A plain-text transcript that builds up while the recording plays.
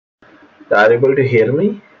Are able to hear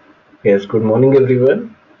me? Yes, good morning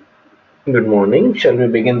everyone. Good morning. Shall we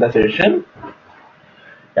begin the session?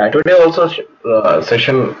 Yeah, today also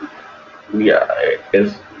session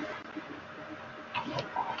is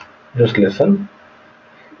just listen.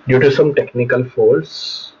 Due to some technical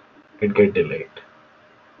faults, it get delayed.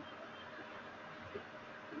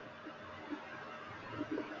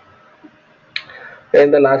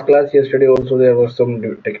 In the last class yesterday also there was some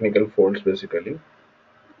technical faults basically.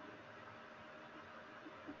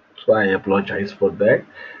 So I apologize for that.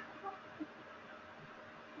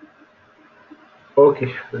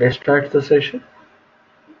 Okay, let's start the session.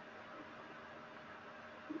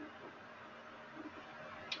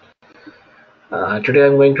 Today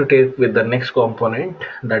I'm going to take with the next component,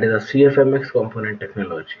 that is a CFMX component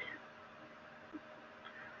technology.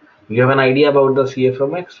 You have an idea about the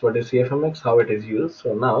CFMX, what is CFMX, how it is used.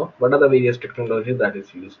 So now, what are the various technologies that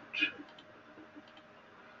is used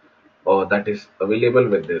or that is available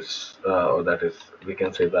with this, or that is, we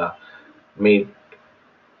can say, the made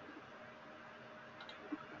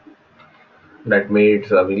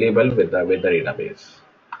made available with the database.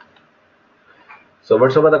 So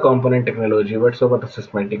whatsoever the component technology, whatsoever the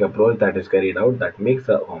systematic approach that is carried out that makes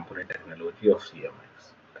the component technology of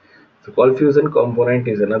CMX. So cold fusion component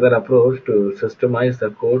is another approach to systemize the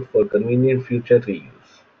code for convenient future reuse.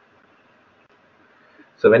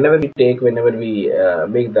 So whenever we make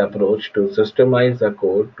the approach to systemize the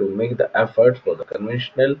code to make the effort for the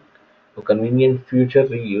conventional or convenient future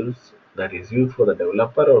reuse that is used for the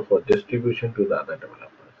developer or for distribution to the other developers.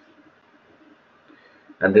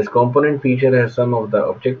 And this component feature has some of the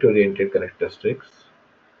object-oriented characteristics,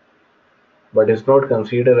 but is not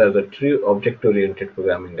considered as a true object-oriented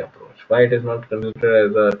programming approach. Why it is not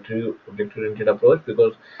considered as a true object-oriented approach?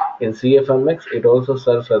 Because in CFMX, it also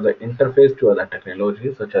serves as an interface to other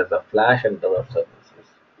technologies such as the Flash and the web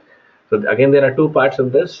services. So again, there are two parts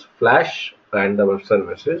in this, Flash and the web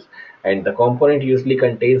services, and the component usually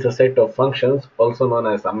contains a set of functions, also known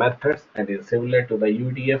as the methods, and is similar to the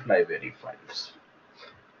UDF library files.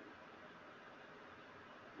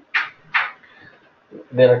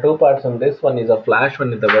 There are two parts in this. One is a Flash,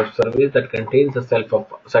 one is the web service that contains a set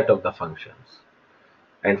of the functions.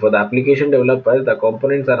 And for the application developers, the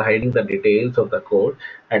components are hiding the details of the code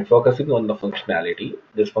and focusing on the functionality.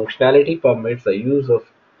 This functionality permits the use of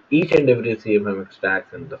each and every CFMX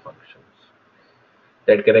tags and the functions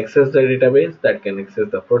that can access the database, that can access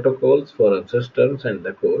the protocols for systems and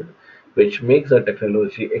the code, which makes the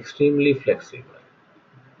technology extremely flexible.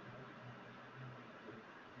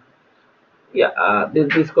 Yeah,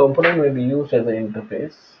 this component may be used as an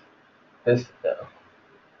interface. This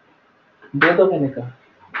दे दो मैंने कहा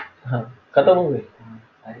हाँ खत्म हो गई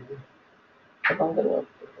खत्म करो आप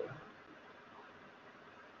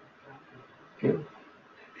क्यों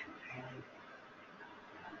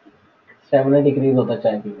 7 डिग्रीज होता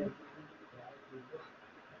चाय पीने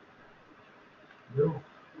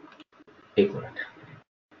एक minute.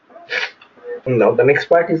 Now the next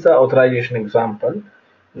part is the authorization example.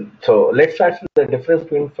 So let's start with the difference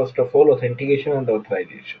between first of all authentication and the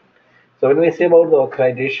authorization. So when we say about the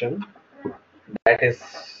authorization, that is,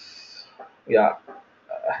 yeah,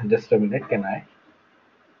 just a minute, can I?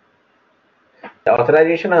 The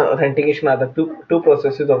authorization and authentication are the two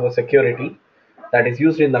processes of the security that is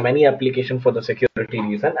used in the many applications for the security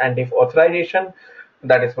reason. And if authorization,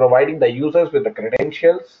 that is providing the users with the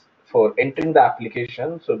credentials for entering the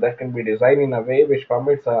application, so that can be designed in a way which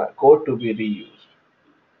permits a code to be reused,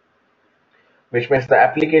 which makes the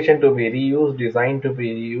application to be reused, designed to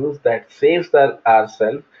be reused, that saves the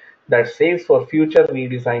ourselves, that saves for future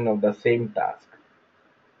redesign of the same task.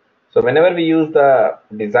 So whenever we use the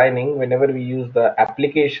designing, whenever we use the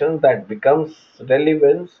application, that becomes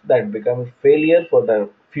relevance, that becomes failure for the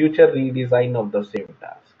future redesign of the same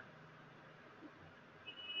task.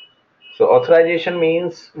 So authorization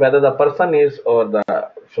means whether the person is or the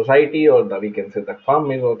society or the, we can say, the firm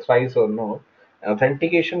is authorized or not.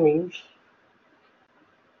 Authentication means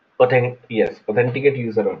authenticate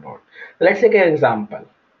user or not. Let's take an example.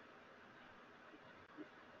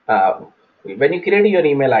 When you create your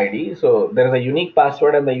email ID, so there is a unique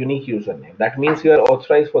password and the unique username. That means you are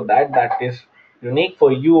authorized for that. That is unique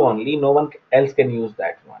for you only. No one else can use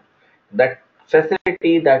that one. That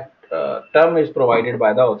facility, that term is provided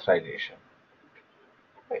by the authorization.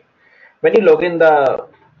 Right. When you log in the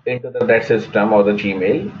into that system or the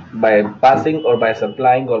Gmail by passing or by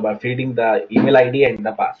supplying or by feeding the email ID and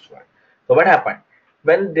the password. So what happened?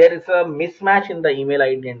 When there is a mismatch in the email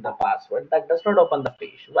ID and the password, that does not open the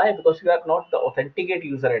page. Why? Because you are not the authenticate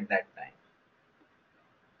user at that time.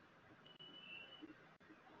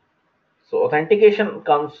 So authentication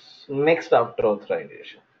comes next after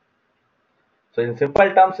authorization. So in simple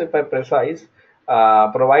terms, if I precise,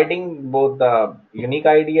 providing both the unique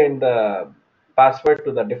ID and the password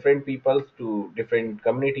to the different peoples to different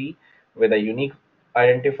community with a unique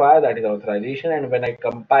identifier, that is authorization, and when I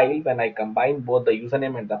combine both the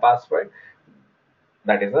username and the password,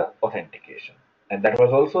 that is a authentication. And that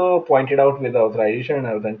was also pointed out with the authorization and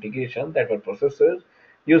authentication that were processes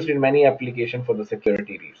used in many applications for the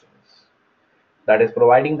security reasons. That is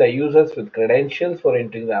providing the users with credentials for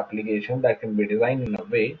entering the application that can be designed in a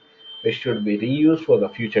way which should be reused for the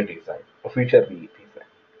future design or future design.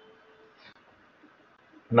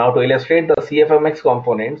 Now to illustrate the CFMX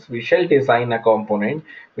components, we shall design a component.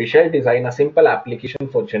 We shall design a simple application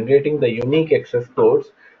for generating the unique access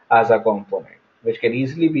codes as a component, which can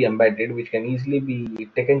easily be embedded, which can easily be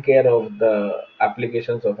taken care of the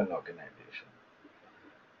applications of an organization.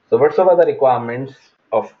 So whatsoever the requirements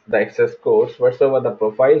of the access codes, whatsoever the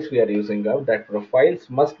profiles we are using up, that profiles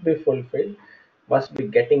must be fulfilled, must be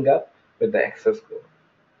getting up with the access code.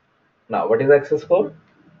 Now, what is access code?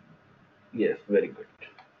 Yes, very good.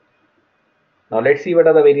 Now let's see what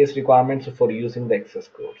are the various requirements for using the access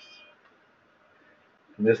codes.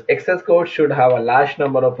 This access code should have a large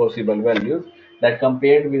number of possible values that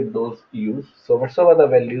compared with those used. So whatsoever the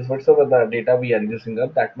values, whatsoever the data we are using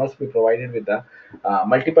up, that must be provided with the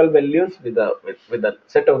multiple values with the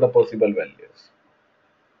set of the possible values.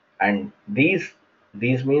 And these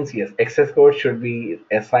means yes, access code should be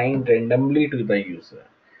assigned randomly to the user.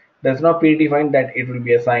 Does not predefine that it will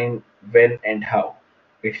be assigned when and how.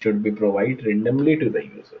 It should be provided randomly to the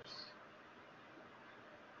users.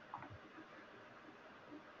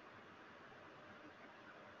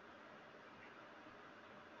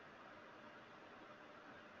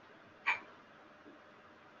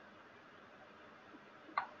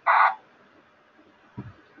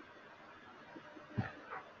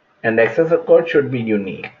 And the access code should be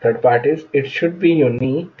unique. Third part is it should be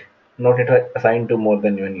unique, not assigned to more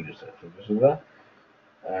than one user. So this is the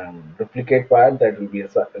duplicate part that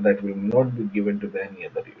that will not be given to any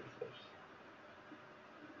other users.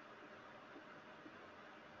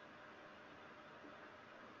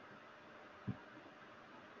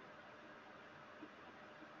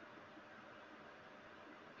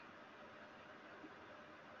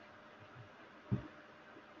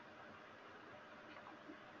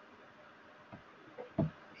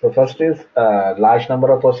 So first is large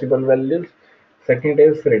number of possible values. Second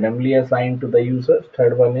is randomly assigned to the users.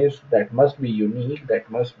 Third one is that must be unique, that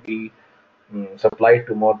must be supplied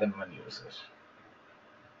to more than one users.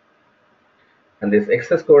 And this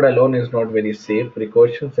access code alone is not very safe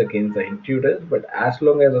precautions against the intruders, but as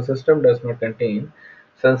long as the system does not contain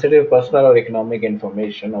sensitive personal or economic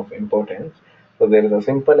information of importance, so there is a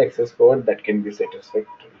simple access code that can be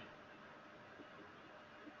satisfactory.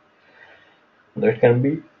 That can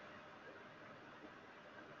be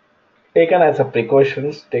taken as a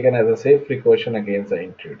precautions, taken as a safe precaution against the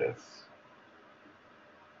intruders.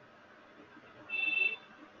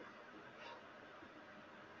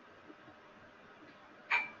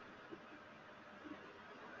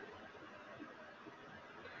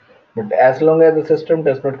 But as long as the system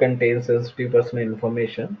does not contain sensitive personal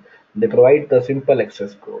information, they provide the simple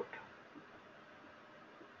access code.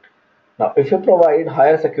 Now, if you provide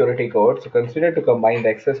higher security code, so consider to combine the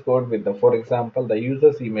access code with the, for example, the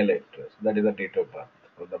user's email address, that is the date of birth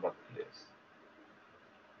or the birthplace.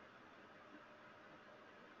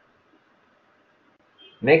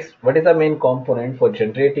 Next, what is the main component for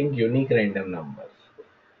generating unique random numbers?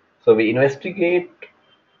 So we investigate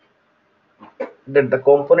that the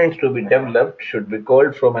components to be developed should be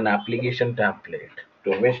called from an application template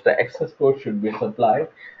to which the access code should be supplied,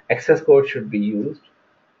 access code should be used,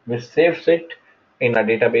 which saves it in a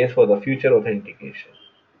database for the future authentication.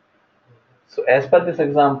 So as per this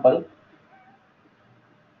example,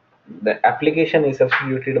 the application is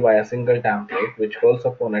substituted by a single template which calls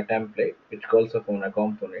upon a template, which calls upon a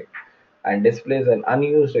component, and displays an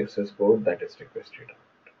unused access code that is requested.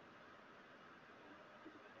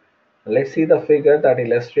 Let's see the figure that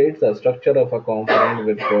illustrates the structure of a component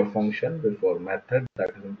with core function with core method that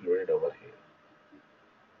is included over here.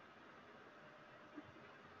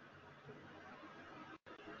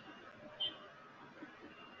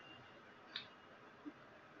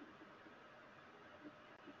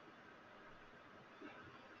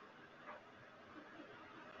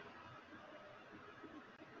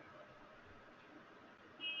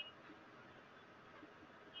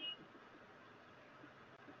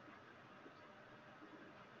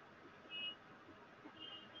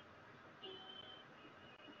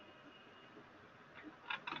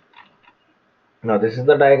 Now this is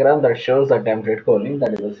the diagram that shows the template calling,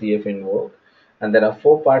 that is the CF invoke, and there are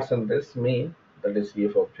four parts in this: main, that is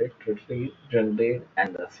CF object, retrieve, generate,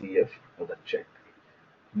 and the CF for the check.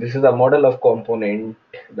 This is the model of component,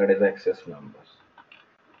 that is access numbers.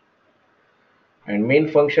 And main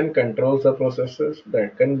function controls the processes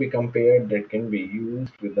that can be compared, that can be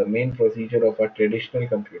used with the main procedure of a traditional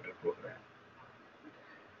computer program.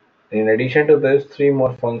 In addition to this, three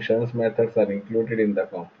more functions methods are included in the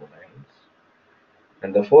components.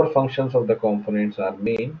 And the four functions of the components are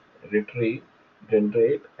main, retrieve,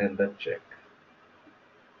 generate, and the check.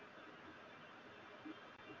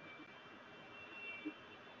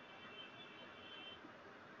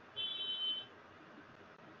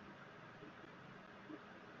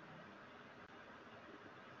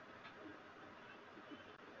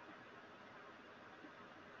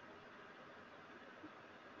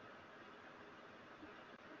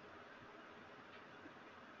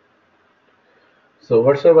 So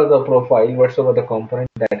whatsoever the profile, whatsoever the component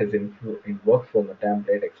that is invoked from the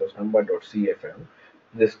template access number.cfm,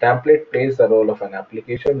 this template plays the role of an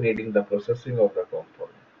application needing the processing of the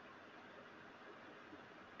component.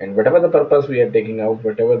 And whatever the purpose we are taking out,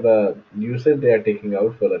 whatever the usage they are taking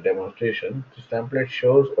out for the demonstration, this template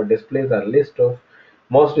shows or displays a list of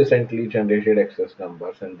most recently generated access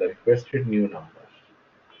numbers and the requested new numbers.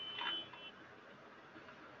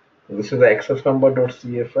 This is the access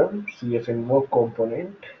number.cfm, CF invoke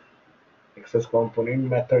component. Access component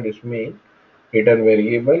method is main, return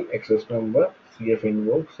variable, access number, CF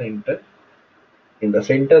invoke, center. In the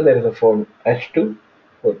center there is a font H2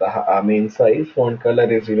 for the main size, font color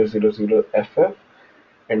is 000FF,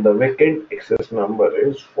 and the vacant access number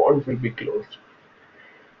is font will be closed.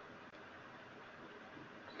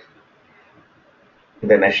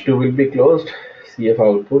 Then H2 will be closed, CF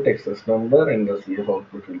output access number, and the CF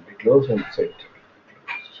output will be closed and center.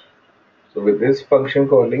 So with this function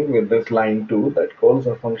calling, with this line 2 that calls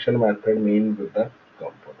a function method main with the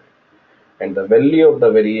component. And the value of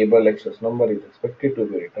the variable access number is expected to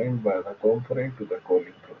be returned by the component to the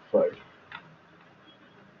calling profile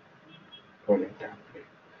calling template.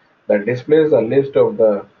 That displays a list of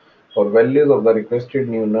the or values of the requested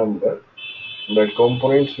new number that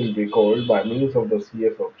components will be called by means of the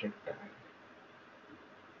CF object tag.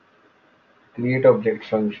 Create object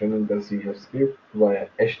function in the CF script via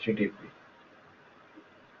HTTP.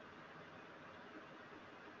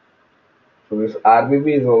 So this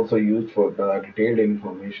RBB is also used for the detailed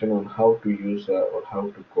information on how to use or how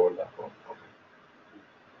to call the component.